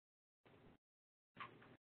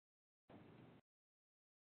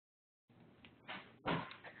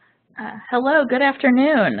Hello, good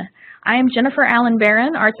afternoon. I'm Jennifer Allen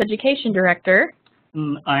Barron, Arts Education Director.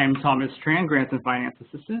 I'm Thomas Tran, Grants and Finance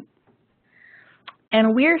Assistant.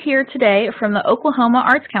 And we're here today from the Oklahoma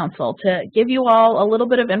Arts Council to give you all a little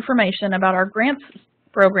bit of information about our grants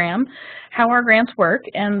program, how our grants work,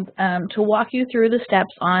 and to walk you through the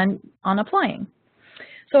steps on applying.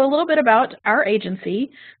 So a little bit about our agency.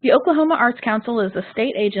 The Oklahoma Arts Council is a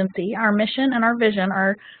state agency. Our mission and our vision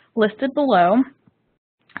are listed below.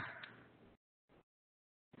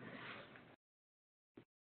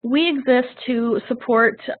 We exist to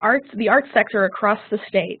support the arts sector across the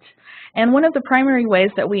state. And one of the primary ways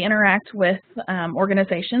that we interact with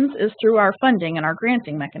organizations is through our funding and our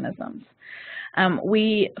granting mechanisms.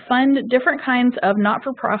 We fund different kinds of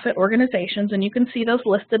not-for-profit organizations, and you can see those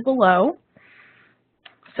listed below.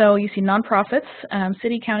 So you see nonprofits,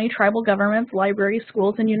 city, county, tribal governments, libraries,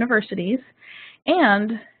 schools, and universities.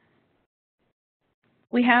 And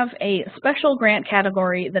we have a special grant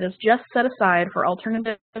category that is just set aside for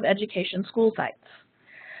alternative education school sites.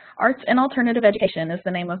 Arts and Alternative Education is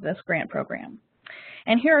the name of this grant program.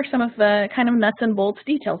 And here are some of the kind of nuts and bolts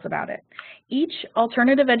details about it. Each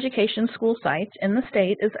alternative education school site in the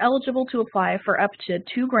state is eligible to apply for up to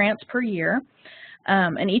 2 grants per year.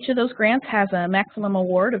 And each of those grants has a maximum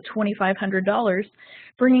award of $2,500,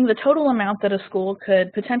 bringing the total amount that a school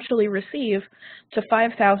could potentially receive to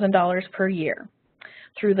 $5,000 per year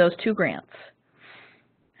through those 2 grants.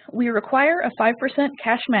 We require a 5%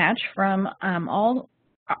 cash match from all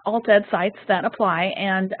alt-ed sites that apply,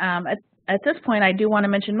 and at this point I do want to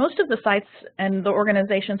mention most of the sites and the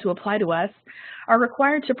organizations who apply to us are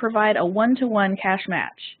required to provide a 1-to-1 cash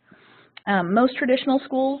match. Most traditional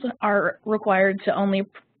schools are required to only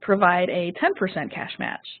provide a 10% cash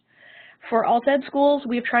match. For alt-ed schools,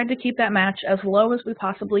 we've tried to keep that match as low as we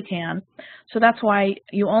possibly can, so that's why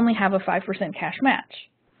you only have a 5% cash match.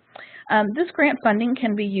 This grant funding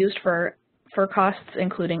can be used for costs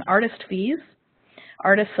including artist fees,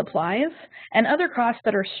 artist supplies, and other costs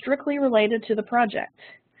that are strictly related to the project.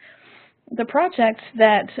 The projects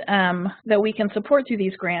that we can support through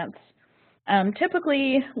these grants,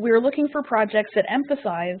 typically we're looking for projects that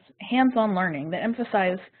emphasize hands-on learning, that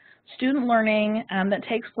emphasize student learning that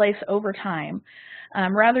takes place over time,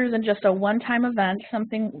 rather than just a one-time event,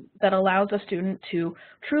 something that allows a student to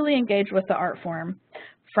truly engage with the art form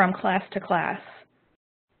from class to class.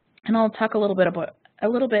 And I'll talk a little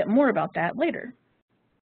bit more about that later.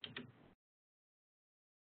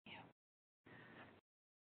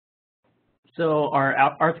 So our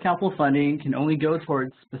Arts Council funding can only go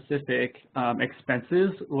towards specific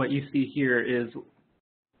expenses. What you see here is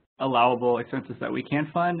allowable expenses that we can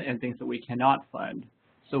fund and things that we cannot fund.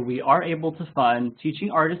 So we are able to fund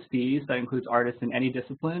teaching artist fees, that includes artists in any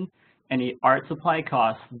discipline, any art supply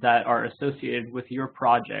costs that are associated with your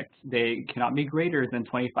project. They cannot be greater than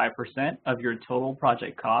 25% of your total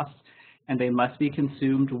project costs, and they must be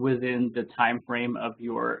consumed within the time frame of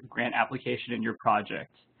your grant application and your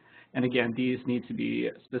project. And again, these need to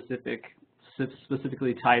be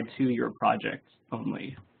specifically tied to your project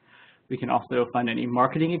only. We can also fund any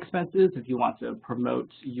marketing expenses if you want to promote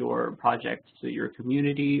your project to your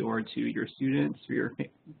community or to your students or your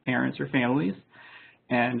parents or families,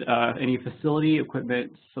 and any facility,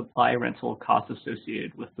 equipment, supply, rental costs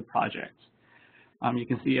associated with the project. You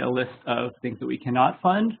can see a list of things that we cannot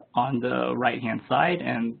fund on the right-hand side,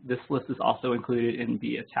 and this list is also included in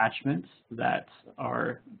the attachments that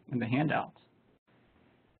are in the handouts.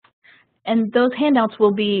 And those handouts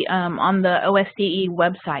will be on the OSDE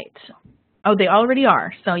website. Oh, they already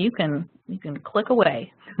are, so you can click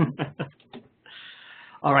away.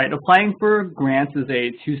 All right, applying for grants is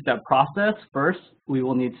a 2-step process. First, we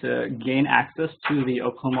will need to gain access to the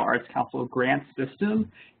Oklahoma Arts Council grant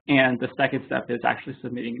system, and the second step is actually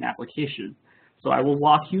submitting an application. So I will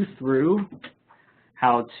walk you through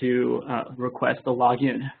how to request a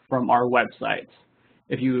login from our website.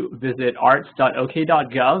 If you visit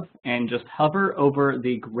arts.ok.gov and just hover over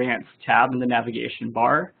the Grants tab in the navigation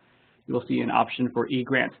bar, you will see an option for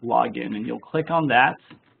eGrants login, and you'll click on that.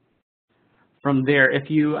 From there, if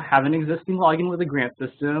you have an existing login with a grant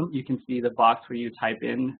system, you can see the box where you type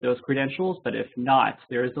in those credentials, but if not,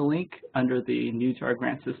 there is a link under the New to Our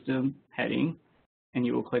Grant System heading, and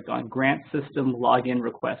you will click on Grant System Login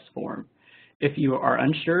Request Form. If you are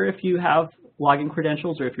unsure if you have login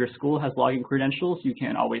credentials or if your school has login credentials, you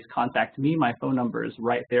can always contact me. My phone number is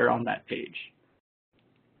right there on that page.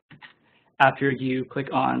 After you click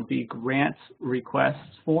on the grant request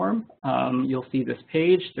form, you'll see this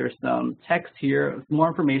page. There's some text here, more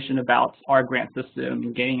information about our grant system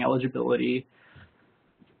and gaining eligibility.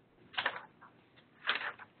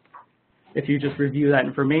 If you just review that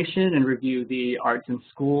information and review the Arts in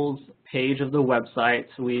Schools page of the website,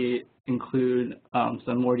 we include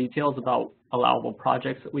some more details about allowable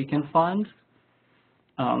projects that we can fund.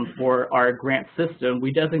 For our grant system,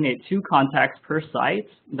 we designate 2 contacts per site.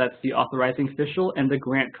 That's the authorizing official and the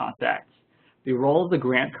grant contact. The role of the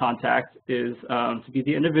grant contact is to be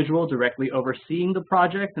the individual directly overseeing the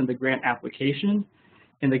project and the grant application.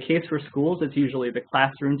 In the case for schools, it's usually the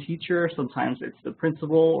classroom teacher, sometimes it's the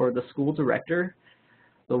principal or the school director.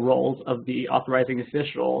 The roles of the authorizing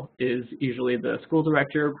official is usually the school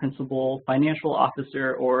director, principal, financial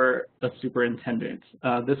officer, or a superintendent.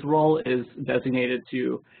 This role is designated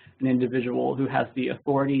to an individual who has the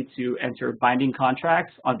authority to enter binding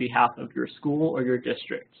contracts on behalf of your school or your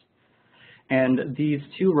district. And these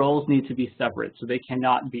 2 roles need to be separate, so they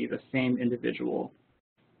cannot be the same individual.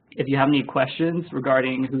 If you have any questions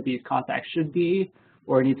regarding who these contacts should be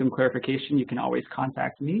or need some clarification, you can always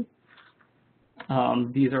contact me.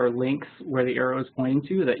 These are links where the arrow is pointing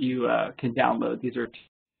to that you can download. These are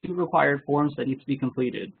 2 required forms that need to be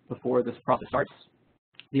completed before this process starts.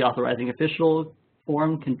 The authorizing official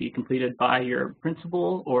form can be completed by your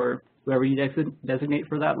principal or whoever you designate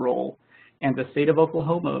for that role. And the State of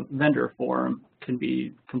Oklahoma vendor form can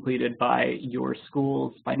be completed by your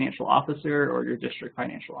school's financial officer or your district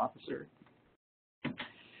financial officer.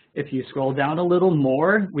 If you scroll down a little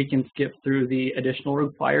more, we can skip through the additional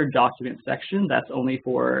required documents section. That's only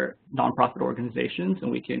for nonprofit organizations, and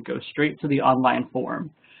we can go straight to the online form.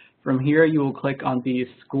 From here, you will click on the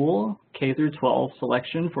school K-12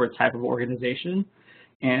 selection for a type of organization.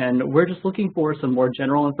 And we're just looking for some more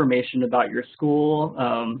general information about your school.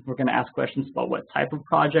 We're going to ask questions about what type of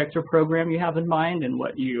project or program you have in mind and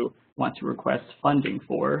what you want to request funding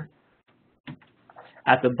for.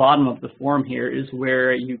 At the bottom of the form here is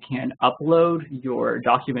where you can upload your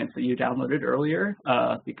documents that you downloaded earlier,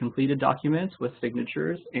 the completed documents with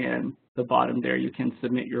signatures, and the bottom there you can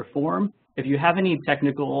submit your form. If you have any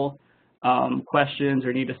technical questions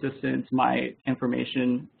or need assistance, my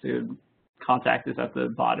information to contact is at the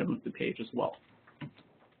bottom of the page as well.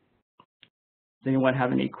 Does anyone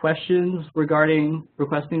have any questions regarding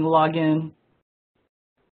requesting a login?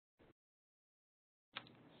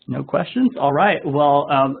 No questions? All right.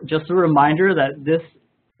 Well, just a reminder that this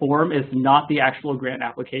form is not the actual grant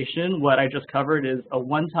application. What I just covered is a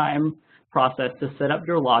one-time process to set up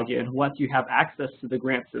your login. Once you have access to the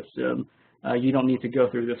grant system, you don't need to go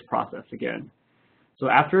through this process again. So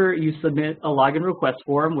after you submit a login request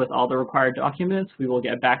form with all the required documents, we will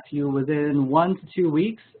get back to you within 1 to 2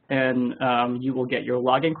 weeks, and you will get your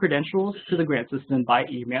login credentials to the grant system by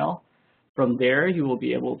email. From there, you will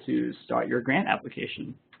be able to start your grant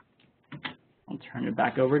application. I'll turn it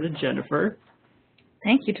back over to Jennifer.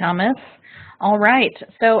 Thank you, Thomas. All right,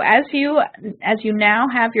 so as you now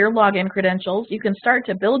have your login credentials, you can start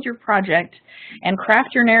to build your project and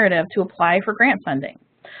craft your narrative to apply for grant funding.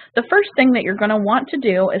 The first thing that you're going to want to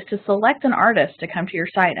do is to select an artist to come to your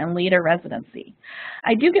site and lead a residency.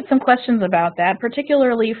 I do get some questions about that,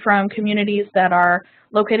 particularly from communities that are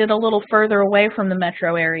located a little further away from the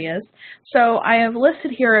metro areas. So I have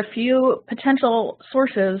listed here a few potential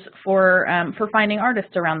sources for finding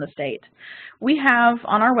artists around the state. We have,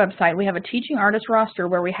 on our website, we have a teaching artist roster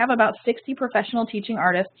where we have about 60 professional teaching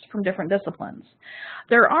artists from different disciplines.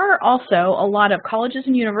 There are also a lot of colleges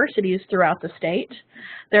and universities throughout the state.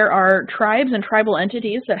 There are tribes and tribal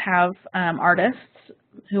entities that have artists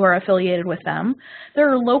who are affiliated with them.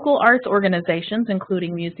 There are local arts organizations,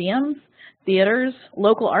 including museums, theaters,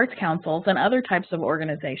 local arts councils, and other types of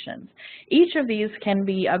organizations. Each of these can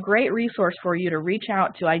be a great resource for you to reach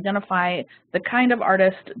out to identify the kind of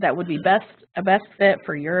artist that would be a best fit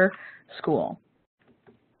for your school.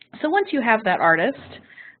 So once you have that artist,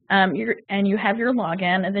 and you have your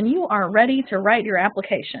login, and then you are ready to write your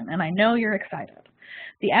application, and I know you're excited.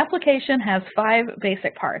 The application has 5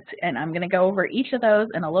 basic parts, and I'm going to go over each of those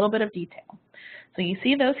in a little bit of detail. So you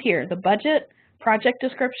see those here: the budget, project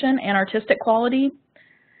description and artistic quality,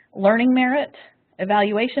 learning merit,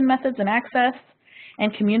 evaluation methods and access,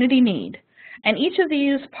 and community need. And each of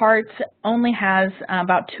these parts only has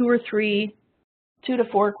about 2 to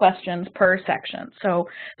 4 questions per section. So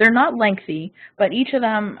they're not lengthy, but each of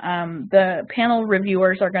them, the panel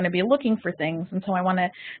reviewers are going to be looking for things, and so I want to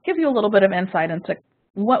give you a little bit of insight into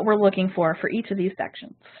what we're looking for each of these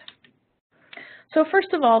sections. So first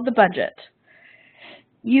of all, the budget.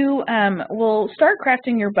 You will start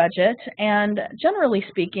crafting your budget, and generally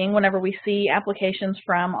speaking, whenever we see applications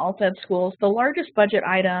from Alt-Ed schools, the largest budget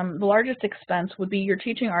item, the largest expense would be your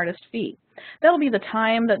teaching artist fee. That will be the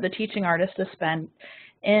time that the teaching artist is spent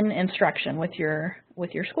in instruction with your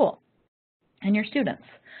school and your students.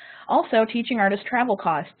 Also, teaching artist travel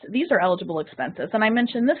costs. These are eligible expenses, and I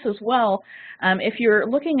mentioned this as well if you're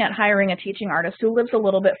looking at hiring a teaching artist who lives a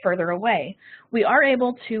little bit further away. We are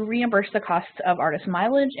able to reimburse the costs of artist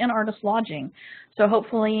mileage and artist lodging, so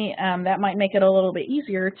hopefully that might make it a little bit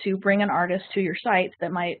easier to bring an artist to your site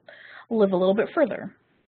that might live a little bit further.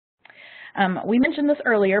 We mentioned this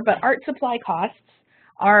earlier, but art supply costs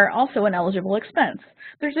are also an eligible expense.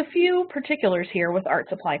 There's a few particulars here with art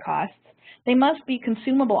supply costs. They must be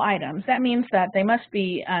consumable items. That means that they must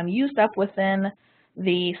be used up within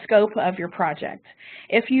the scope of your project.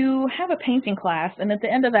 If you have a painting class and at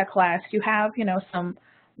the end of that class you have, some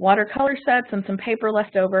watercolor sets and some paper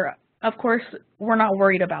left over, of course, we're not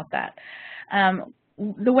worried about that.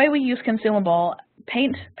 The way we use consumable,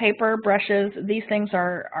 paint, paper, brushes, these things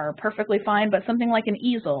are perfectly fine, but something like an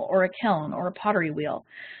easel or a kiln or a pottery wheel,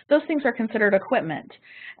 those things are considered equipment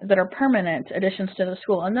that are permanent additions to the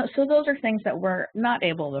school, and so those are things that we're not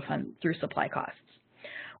able to fund through supply costs.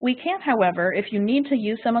 We can, however, if you need to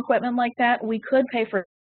use some equipment like that, we could pay for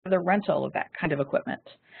the rental of that kind of equipment.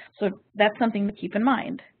 So that's something to keep in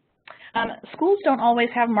mind. Schools don't always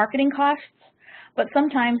have marketing costs, but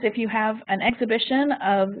sometimes if you have an exhibition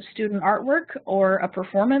of student artwork or a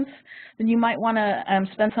performance, then you might want to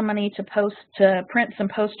spend some money to print some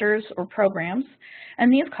posters or programs,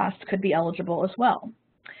 and these costs could be eligible as well.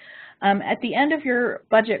 At the end of your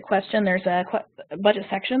budget question, there's a budget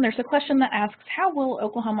section, there's a question that asks, how will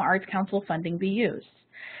Oklahoma Arts Council funding be used?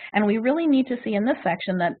 And we really need to see in this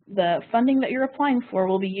section that the funding that you're applying for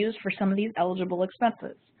will be used for some of these eligible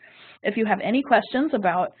expenses. If you have any questions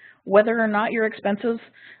about whether or not your expenses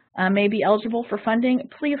may be eligible for funding,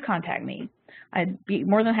 please contact me. I'd be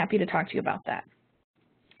more than happy to talk to you about that.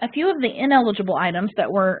 A few of the ineligible items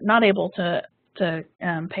that we're not able to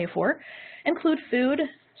pay for include food,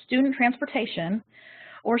 student transportation,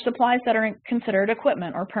 or supplies that are considered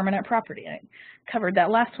equipment or permanent property. I covered that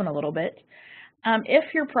last one a little bit.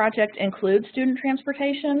 If your project includes student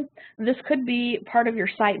transportation, this could be part of your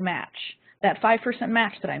site match, that 5%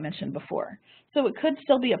 match that I mentioned before. So it could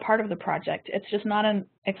still be a part of the project. It's just not an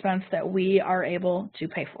expense that we are able to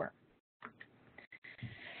pay for.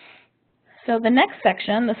 So the next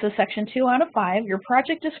section, this is section 2 out of 5, your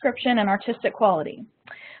project description and artistic quality.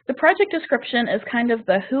 The project description is kind of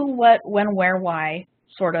the who, what, when, where, why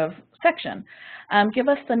sort of section. Give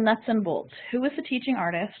us the nuts and bolts. Who is the teaching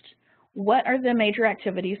artist? What are the major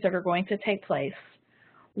activities that are going to take place?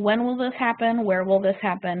 When will this happen? Where will this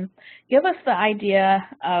happen? Give us the idea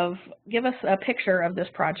of, give us a picture of this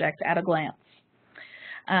project at a glance.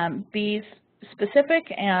 Be specific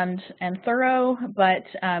and thorough, but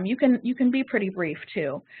you can be pretty brief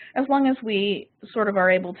too, as long as we sort of are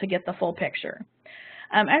able to get the full picture.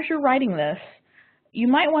 As you're writing this, you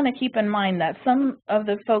might want to keep in mind that some of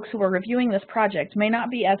the folks who are reviewing this project may not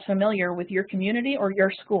be as familiar with your community or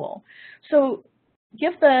your school. So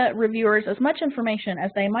give the reviewers as much information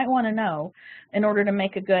as they might want to know in order to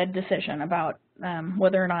make a good decision about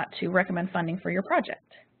whether or not to recommend funding for your project.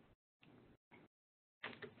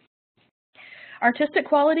 Artistic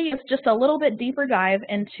quality is just a little bit deeper dive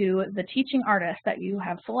into the teaching artist that you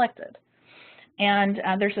have selected. And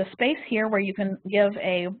there's a space here where you can give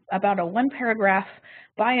about a 1-paragraph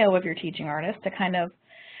bio of your teaching artist to kind of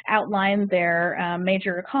outline their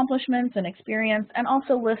major accomplishments and experience, and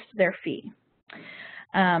also list their fee.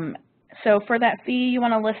 So for that fee, you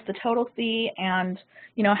want to list the total fee and,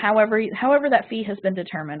 however that fee has been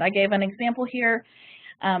determined. I gave an example here.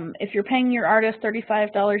 If you're paying your artist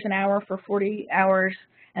 $35 an hour for 40 hours,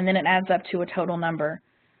 and then it adds up to a total number,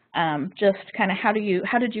 just kind of how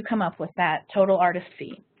did you come up with that total artist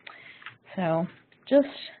fee? So just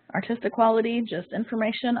artistic quality, just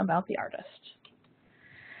information about the artist.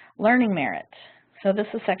 Learning merit. So this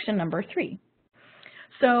is section number 3.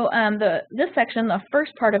 So this section, the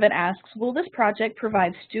first part of it asks, will this project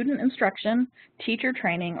provide student instruction, teacher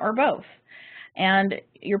training, or both? And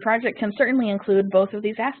your project can certainly include both of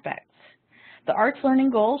these aspects. The arts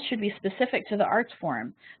learning goals should be specific to the arts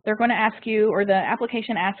form. They're going to ask you, or the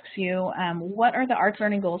application asks you, what are the arts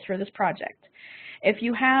learning goals for this project? If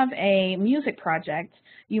you have a music project,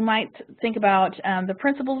 you might think about the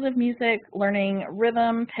principles of music, learning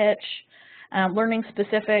rhythm, pitch, learning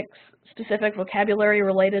specific vocabulary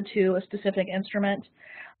related to a specific instrument.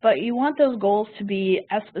 But you want those goals to be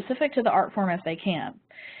as specific to the art form as they can.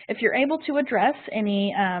 If you're able to address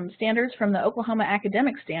any standards from the Oklahoma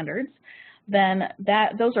Academic Standards, then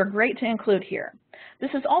those are great to include here. This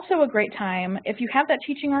is also a great time, if you have that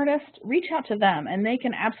teaching artist, reach out to them and they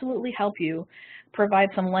can absolutely help you provide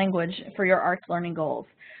some language for your arts learning goals.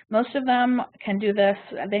 Most of them can do this.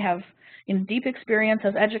 They have deep experience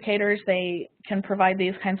as educators. They can provide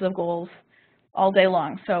these kinds of goals all day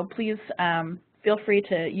long. So please feel free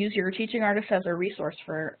to use your teaching artist as a resource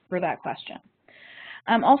for that question.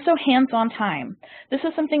 Also, hands-on time. This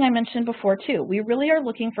is something I mentioned before too. We really are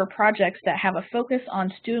looking for projects that have a focus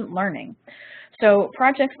on student learning. So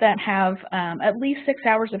projects that have at least 6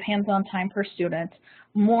 hours of hands-on time per student.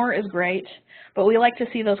 More is great, but we like to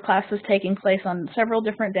see those classes taking place on several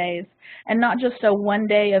different days, and not just a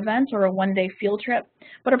one-day event or a one-day field trip,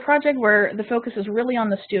 but a project where the focus is really on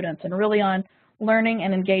the students and really on learning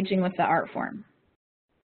and engaging with the art form.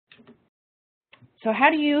 So how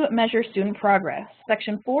do you measure student progress?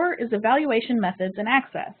 Section 4 is evaluation methods and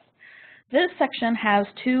access. This section has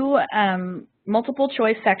two multiple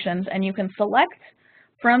choice sections, and you can select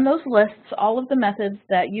from those lists all of the methods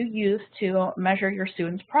that you use to measure your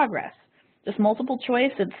students' progress. Just multiple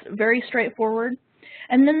choice, it's very straightforward.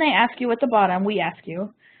 And then they ask you at the bottom, we ask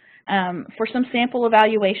you, for some sample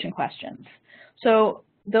evaluation questions. So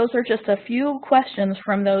those are just a few questions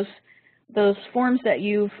from those forms that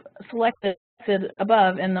you've selected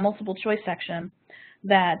above in the multiple choice section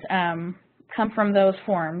that come from those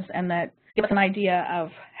forms and that give us an idea of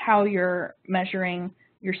how you're measuring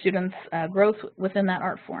your students' growth within that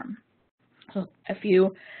art form. So a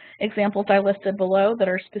few examples I listed below that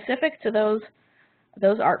are specific to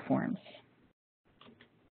those art forms.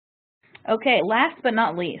 Okay, last but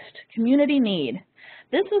not least, community need.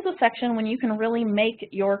 This is a section when you can really make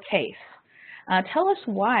your case. Tell us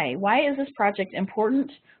why. Why is this project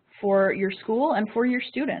important for your school and for your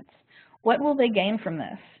students? What will they gain from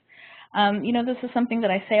this? You know, this is something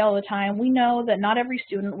that I say all the time. We know that not every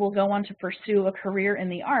student will go on to pursue a career in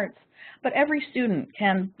the arts, but every student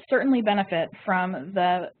can certainly benefit from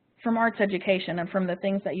arts education and from the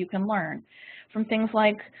things that you can learn, from things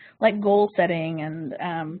like goal setting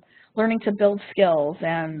and learning to build skills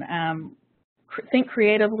and think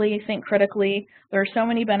creatively, think critically. There are so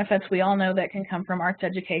many benefits we all know that can come from arts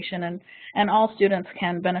education, and all students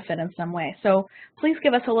can benefit in some way. So please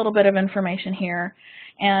give us a little bit of information here,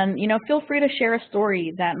 and feel free to share a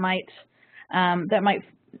story that might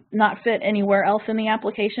not fit anywhere else in the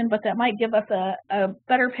application, but that might give us a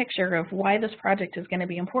better picture of why this project is going to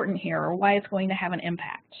be important here or why it's going to have an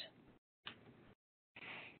impact.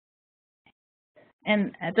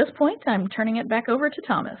 And at this point, I'm turning it back over to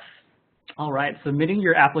Thomas. All right, submitting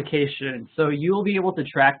your application. So you will be able to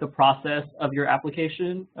track the process of your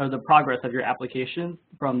application or the progress of your application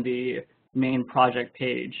from the main project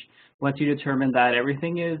page. Once you determine that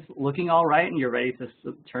everything is looking all right and you're ready to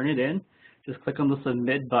turn it in, just click on the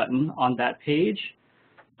submit button on that page.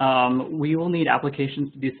 We will need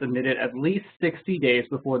applications to be submitted at least 60 days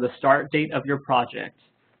before the start date of your project.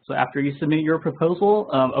 So after you submit your proposal,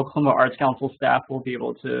 Oklahoma Arts Council staff will be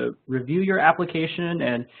able to review your application,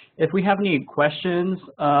 and if we have any questions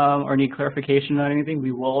or need clarification on anything,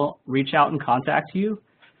 we will reach out and contact you.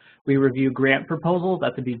 We review grant proposals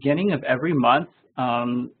at the beginning of every month.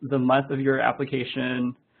 The month of your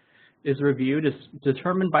application is reviewed is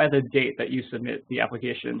determined by the date that you submit the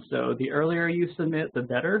application. So the earlier you submit, the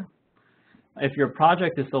better. If your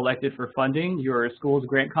project is selected for funding, your school's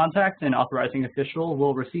grant contact and authorizing official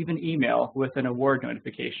will receive an email with an award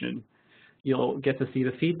notification. You'll get to see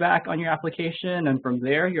the feedback on your application, and from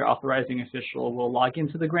there, your authorizing official will log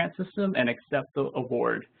into the grant system and accept the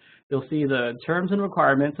award. You'll see the terms and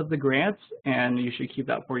requirements of the grants, and you should keep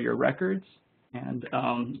that for your records, and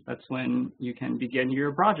that's when you can begin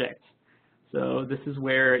your project. So this is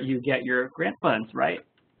where you get your grant funds, right?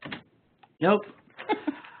 Nope.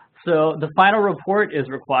 So the final report is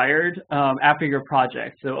required after your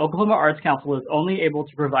project. So Oklahoma Arts Council is only able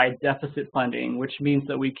to provide deficit funding, which means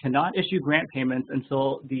that we cannot issue grant payments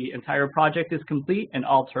until the entire project is complete and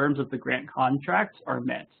all terms of the grant contract are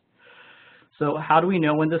met. So how do we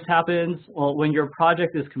know when this happens? Well, when your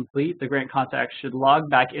project is complete, the grant contact should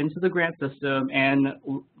log back into the grant system and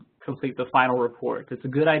complete the final report. It's a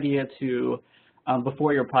good idea to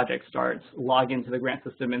before your project starts, log into the grant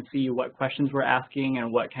system and see what questions we're asking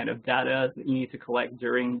and what kind of data you need to collect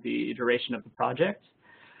during the duration of the project.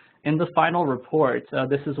 In the final report,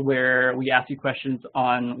 this is where we ask you questions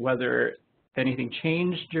on whether anything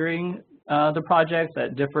changed during the project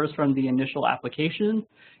that differs from the initial application,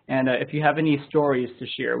 and if you have any stories to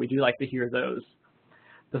share, we do like to hear those.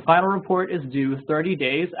 The final report is due 30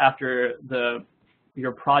 days after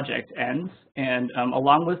your project ends, and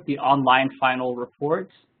along with the online final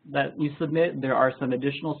reports that you submit, there are some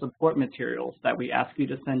additional support materials that we ask you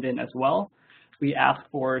to send in as well. We ask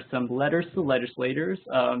for some letters to legislators,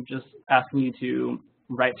 just asking you to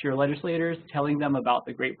write to your legislators, telling them about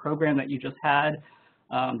the great program that you just had,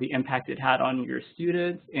 the impact it had on your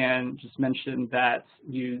students, and just mention that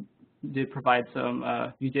you did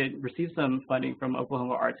receive some funding from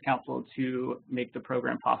Oklahoma Arts Council to make the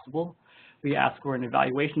program possible. We ask for an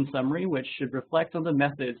evaluation summary, which should reflect on the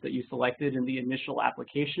methods that you selected in the initial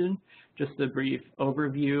application, just a brief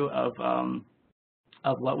overview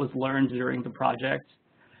of what was learned during the project,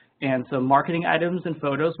 and some marketing items and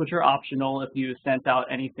photos, which are optional if you sent out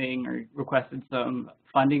anything or requested some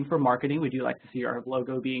funding for marketing. We do like to see our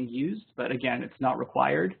logo being used, but again, it's not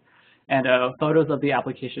required. And photos of the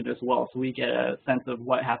application as well, so we get a sense of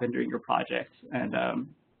what happened during your project and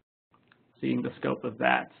seeing the scope of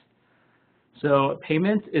that. So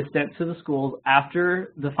payment is sent to the schools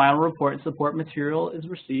after the final report and support material is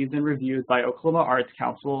received and reviewed by Oklahoma Arts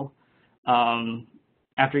Council.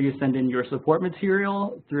 After you send in your support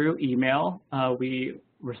material through email, we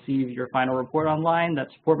receive your final report online, that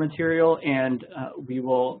support material, and we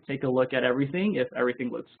will take a look at everything. If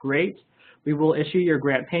everything looks great, we will issue your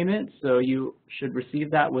grant payment, so you should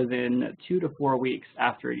receive that within 2 to 4 weeks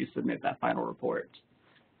after you submit that final report.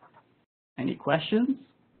 Any questions?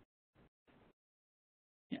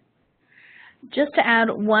 Just to add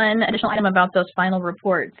one additional item about those final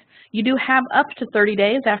reports, you do have up to 30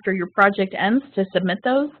 days after your project ends to submit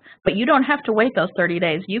those, but you don't have to wait those 30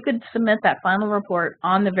 days. You could submit that final report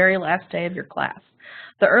on the very last day of your class.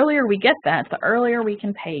 The earlier we get that, the earlier we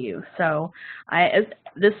can pay you. So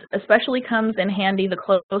this especially comes in handy the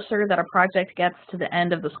closer that a project gets to the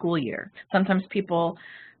end of the school year. Sometimes people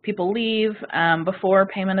leave before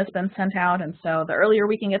payment has been sent out, and so the earlier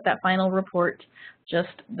we can get that final report,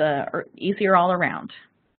 just the easier all around.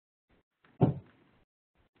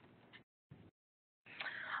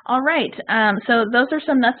 All right, so those are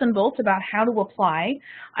some nuts and bolts about how to apply.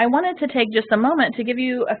 I wanted to take just a moment to give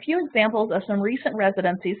you a few examples of some recent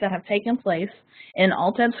residencies that have taken place in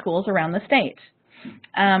alt-ed schools around the state.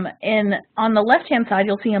 On the left-hand side,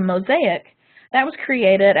 you'll see a mosaic that was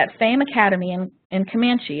created at Fame Academy in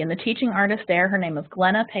Comanche, and the teaching artist there, her name is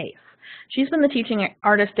Glenna Pace. She's been the teaching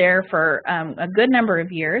artist there for a good number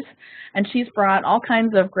of years, and she's brought all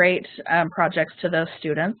kinds of great projects to those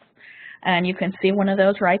students, and you can see one of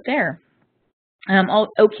those right there.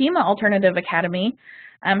 Okemah Alternative Academy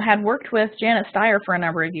had worked with Janet Steyer for a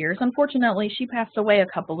number of years. Unfortunately, she passed away a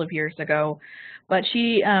couple of years ago, but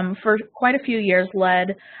she, for quite a few years,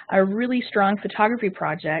 led a really strong photography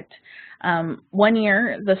project. One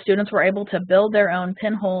year, the students were able to build their own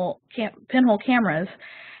pinhole cameras,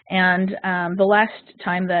 and the last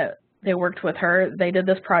time that they worked with her, they did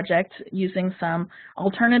this project using some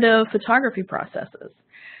alternative photography processes.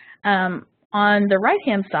 On the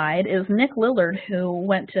right-hand side is Nick Lillard, who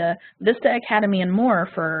went to Vista Academy and Moore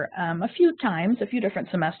for a few different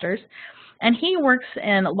semesters, and he works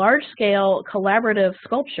in large-scale collaborative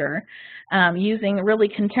sculpture using really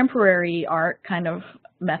contemporary art kind of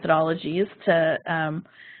methodologies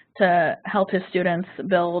to help his students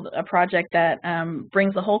build a project that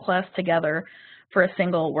brings the whole class together for a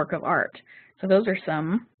single work of art. So those are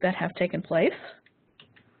some that have taken place.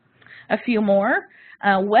 A few more.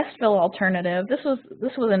 Westville Alternative, this was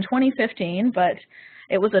in 2015, but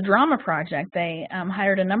it was a drama project. They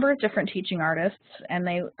hired a number of different teaching artists, and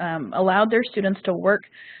they allowed their students to work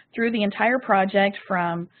through the entire project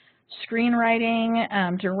from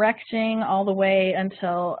screenwriting, directing, all the way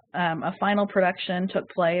until a final production took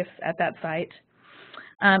place at that site.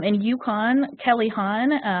 In Yukon, Kelly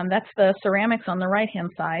Hahn, that's the ceramics on the right-hand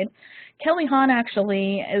side. Kelly Hahn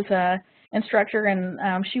actually is an instructor,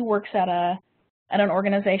 and she works at an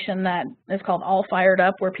organization that is called All Fired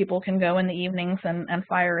Up, where people can go in the evenings and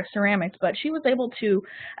fire ceramics. But she was able to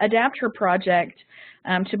adapt her project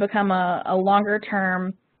to become a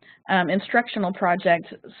longer-term instructional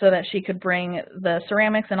project so that she could bring the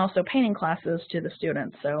ceramics and also painting classes to the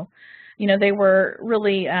students. So, you know, they were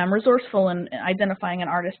really resourceful in identifying an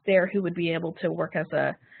artist there who would be able to work as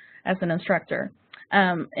an instructor.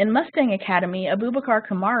 In Mustang Academy, Abubakar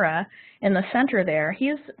Kamara in the center there,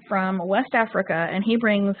 he's from West Africa, and he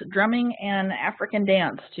brings drumming and African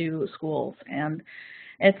dance to schools, and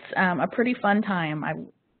it's a pretty fun time. I've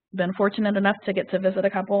been fortunate enough to get to visit a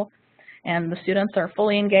couple, and the students are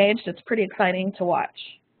fully engaged. It's pretty exciting to watch.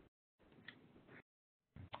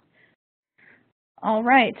 All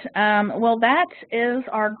right, well, that is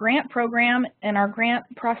our grant program and our grant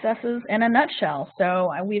processes in a nutshell.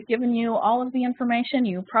 So we've given you all of the information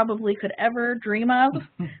you probably could ever dream of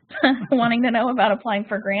wanting to know about applying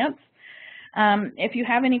for grants. If you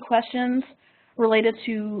have any questions related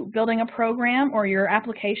to building a program or your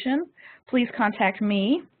application, please contact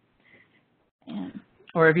me. And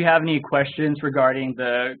or if you have any questions regarding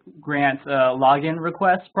the grant login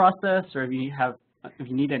request process, or if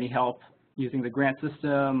you need any help using the grant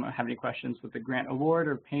system, or have any questions with the grant award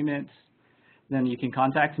or payment, then you can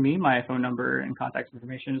contact me. My phone number and contact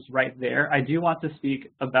information is right there. I do want to speak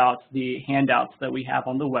about the handouts that we have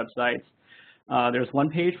on the website. There's one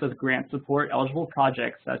page with grant support eligible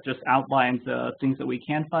projects that just outlines things that we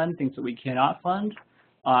can fund, things that we cannot fund.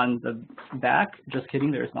 On the back, just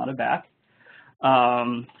kidding, there's not a back.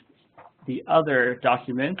 The other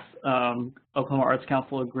documents, Oklahoma Arts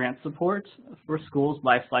Council Grant Support for Schools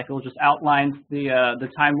Life Cycle, just outlines the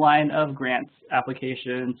timeline of grants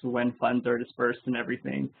applications, when funds are dispersed and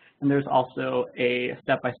everything. And there's also a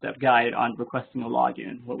step-by-step guide on requesting a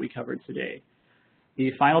login, what we covered today.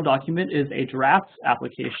 The final document is a draft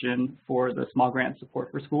application for the Small Grant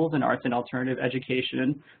Support for Schools in Arts and Alternative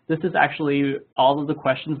Education. This is actually all of the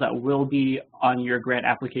questions that will be on your grant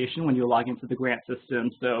application when you log into the grant system.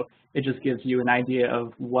 So it just gives you an idea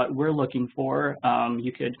of what we're looking for.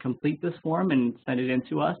 You could complete this form and send it in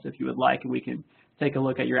to us if you would like, and we can take a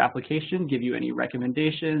look at your application, give you any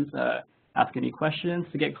recommendations, ask any questions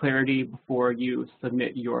to get clarity before you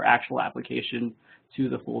submit your actual application to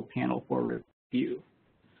the full panel for review.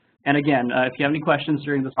 And again, if you have any questions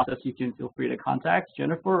during this process, you can feel free to contact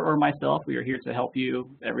Jennifer or myself. We are here to help you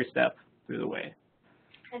every step through the way.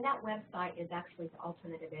 And that website is actually the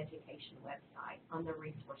Alternative Education website on the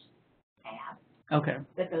resource tab. Okay.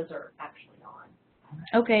 That those are actually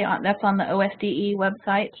on. Okay, that's on the OSDE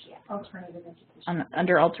website? Yeah. Alternative Education.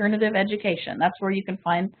 Under Alternative Education. That's where you can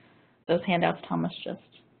find those handouts Thomas just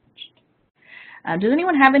mentioned. Does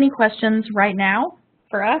anyone have any questions right now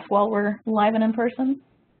for us while we're live and in person?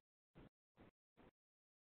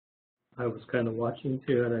 I was kind of watching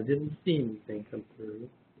too, and I didn't see anything come through.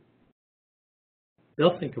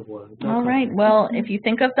 They'll think of one. All right. Well, if you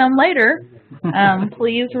think of them later,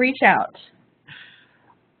 please reach out.